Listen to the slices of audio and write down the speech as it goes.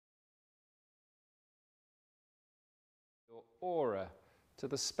your aura, to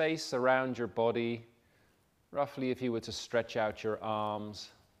the space around your body, roughly if you were to stretch out your arms,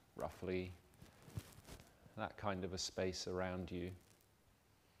 roughly that kind of a space around you.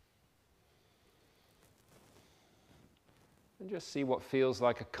 And just see what feels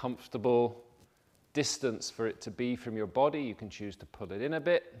like a comfortable distance for it to be from your body. You can choose to pull it in a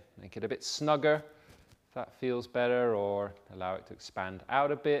bit, make it a bit snugger if that feels better, or allow it to expand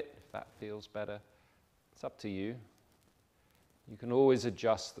out a bit if that feels better. It's up to you. You can always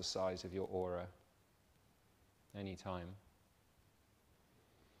adjust the size of your aura anytime.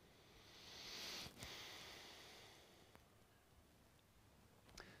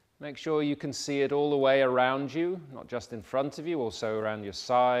 Make sure you can see it all the way around you, not just in front of you, also around your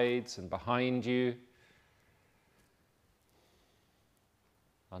sides and behind you.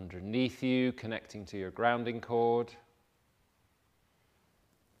 Underneath you, connecting to your grounding cord.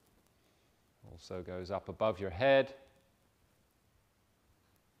 Also goes up above your head.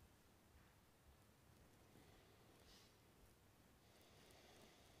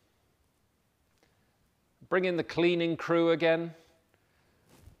 Bring in the cleaning crew again,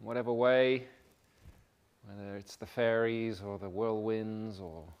 whatever way, whether it's the fairies or the whirlwinds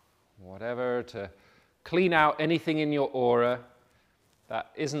or whatever, to clean out anything in your aura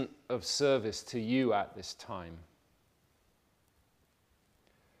that isn't of service to you at this time.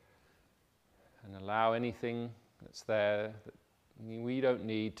 And allow anything that's there that we don't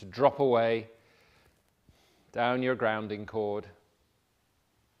need to drop away down your grounding cord.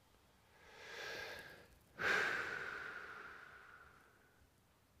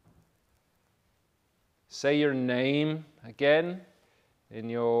 Say your name again in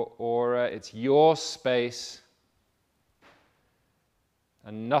your aura. It's your space,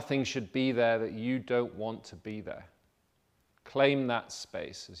 and nothing should be there that you don't want to be there. Claim that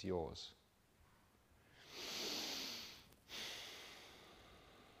space as yours.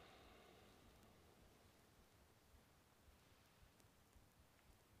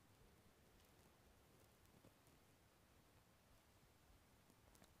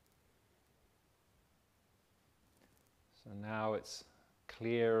 So now it's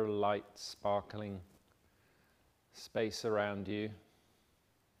clear, light, sparkling space around you.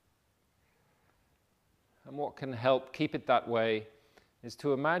 And what can help keep it that way is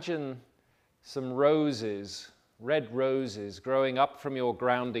to imagine some roses, red roses, growing up from your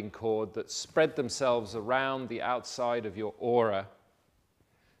grounding cord that spread themselves around the outside of your aura,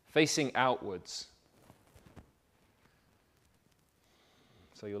 facing outwards.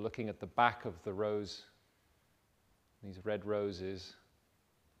 So you're looking at the back of the rose, these red roses,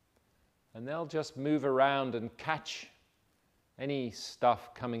 and they'll just move around and catch any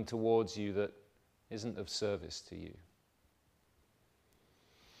stuff coming towards you that isn't of service to you.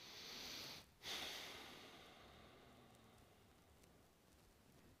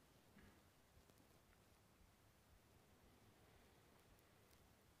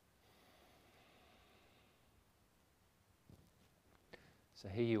 So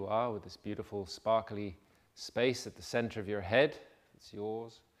here you are with this beautiful sparkly space at the center of your head. It's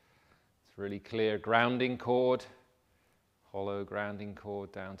yours. It's a really clear grounding cord, hollow grounding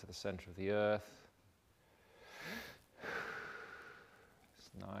cord down to the center of the earth. This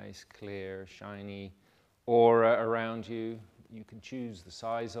nice, clear, shiny aura around you. You can choose the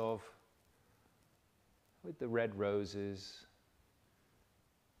size of, with the red roses,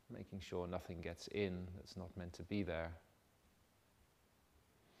 making sure nothing gets in that's not meant to be there.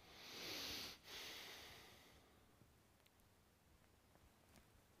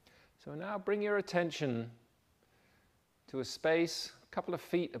 So now bring your attention to a space a couple of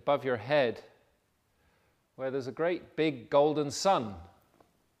feet above your head where there's a great big golden sun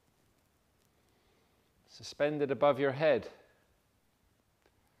suspended above your head.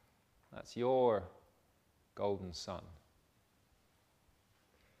 That's your golden sun.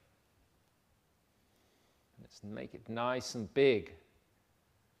 Let's make it nice and big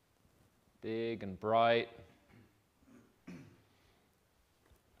and bright.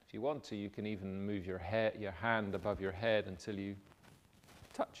 If you want to, you can even move your hand above your head until you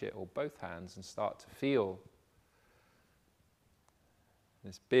touch it, or both hands, and start to feel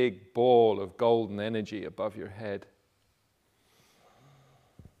this big ball of golden energy above your head.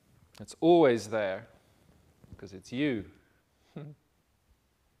 It's always there because it's you. And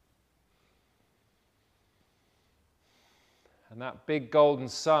that big golden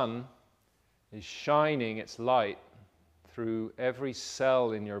sun is shining its light through every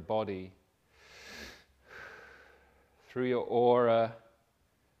cell in your body, through your aura,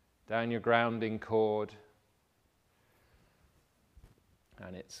 down your grounding cord,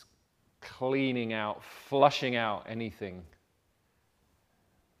 and it's cleaning out, flushing out anything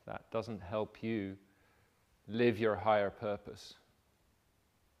that doesn't help you live your higher purpose.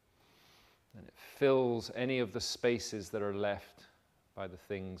 And it fills any of the spaces that are left by the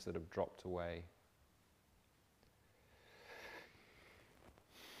things that have dropped away.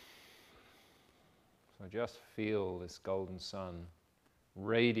 So just feel this golden sun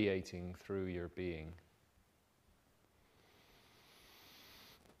radiating through your being.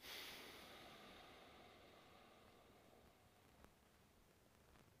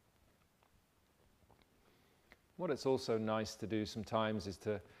 What it's also nice to do sometimes is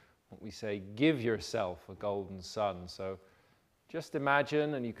to, what we say, give yourself a golden sun. So just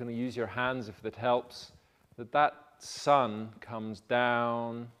imagine, and you can use your hands if that helps, that that sun comes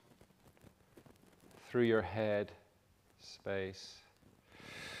down through your head space.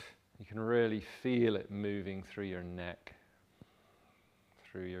 You can really feel it moving through your neck,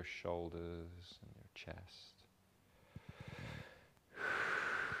 through your shoulders and your chest,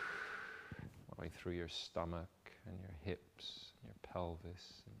 all the way through your stomach and your hips, and your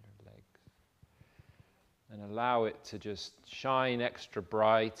pelvis and your legs. And allow it to just shine extra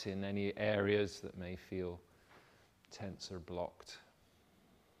bright in any areas that may feel tense or blocked.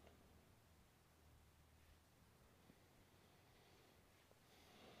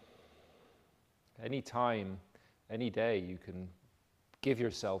 Any time, any day, you can give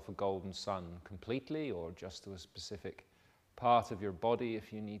yourself a golden sun completely or just to a specific part of your body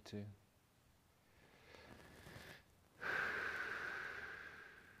if you need to.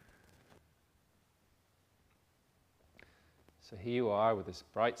 So here you are with this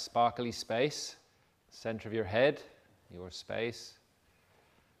bright, sparkly space, center of your head, your space,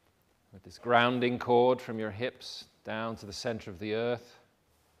 with this grounding cord from your hips down to the center of the earth.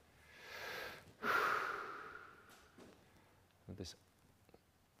 With this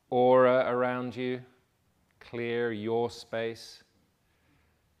aura around you, clear your space,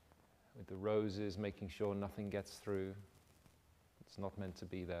 with the roses making sure nothing gets through. It's not meant to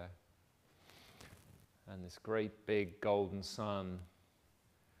be there. And this great big golden sun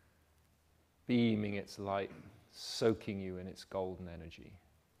beaming its light, soaking you in its golden energy.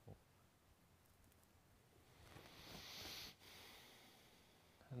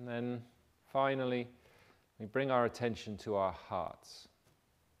 And then finally, we bring our attention to our hearts.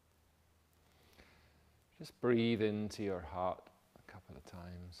 Just breathe into your heart a couple of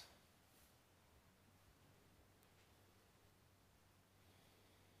times.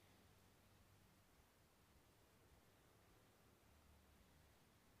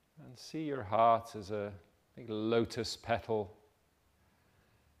 And see your heart as a big lotus petal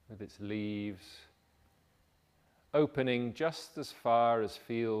with its leaves opening just as far as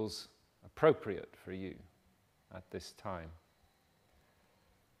feels appropriate for you at this time.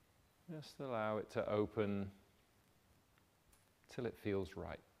 Just allow it to open till it feels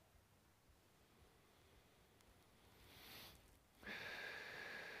right.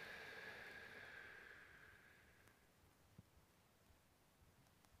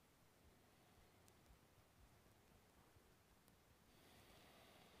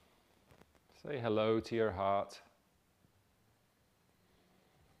 Say hello to your heart.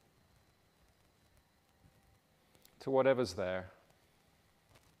 To whatever's there.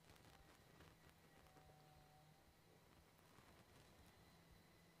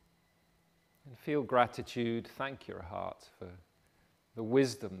 And feel gratitude, thank your heart for the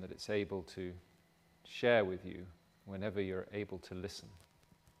wisdom that it's able to share with you whenever you're able to listen.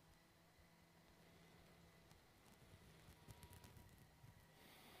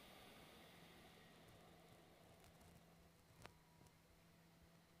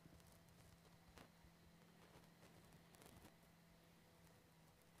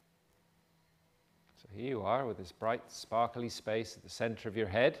 Here you are with this bright, sparkly space at the center of your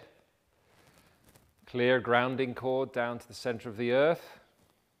head. Clear grounding cord down to the center of the earth,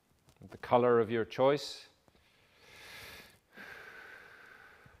 with the color of your choice.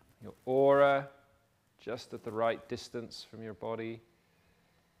 Your aura just at the right distance from your body,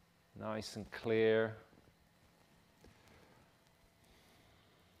 nice and clear.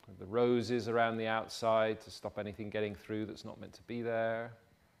 With the roses around the outside to stop anything getting through that's not meant to be there.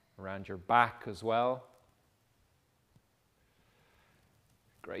 Around your back as well.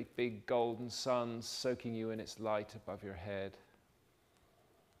 Great big golden sun soaking you in its light above your head.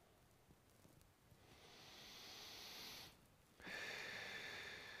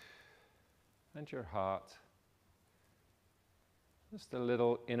 And your heart. Just a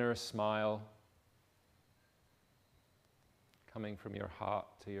little inner smile coming from your heart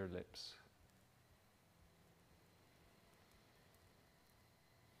to your lips.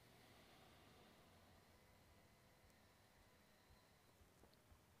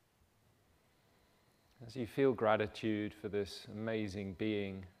 as you feel gratitude for this amazing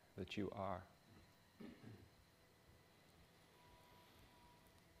being that you are.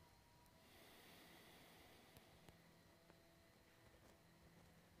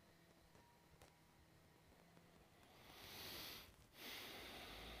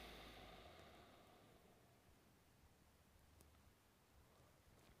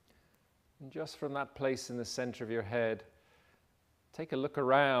 And just from that place in the center of your head, take a look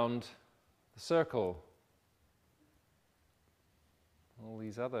around the circle. All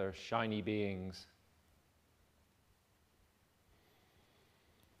these other shiny beings.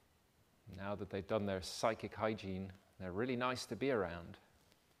 Now that they've done their psychic hygiene, they're really nice to be around.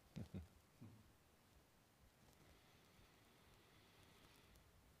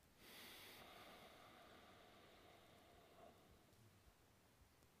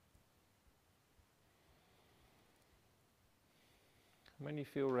 When you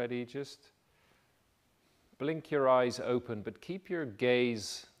feel ready, just blink your eyes open, but keep your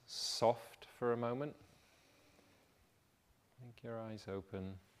gaze soft for a moment. Blink your eyes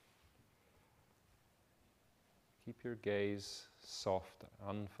open. Keep your gaze soft,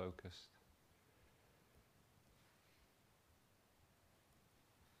 unfocused.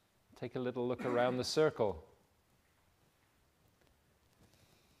 Take a little look around the circle.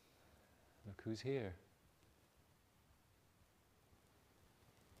 Look who's here.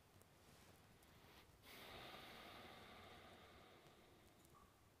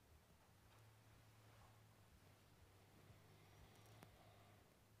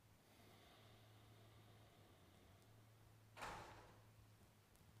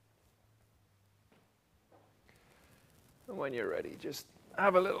 And when you're ready, just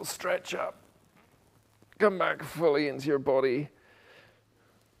have a little stretch up. Come back fully into your body.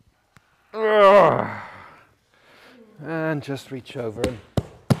 And just reach over and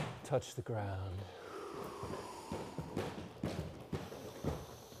touch the ground.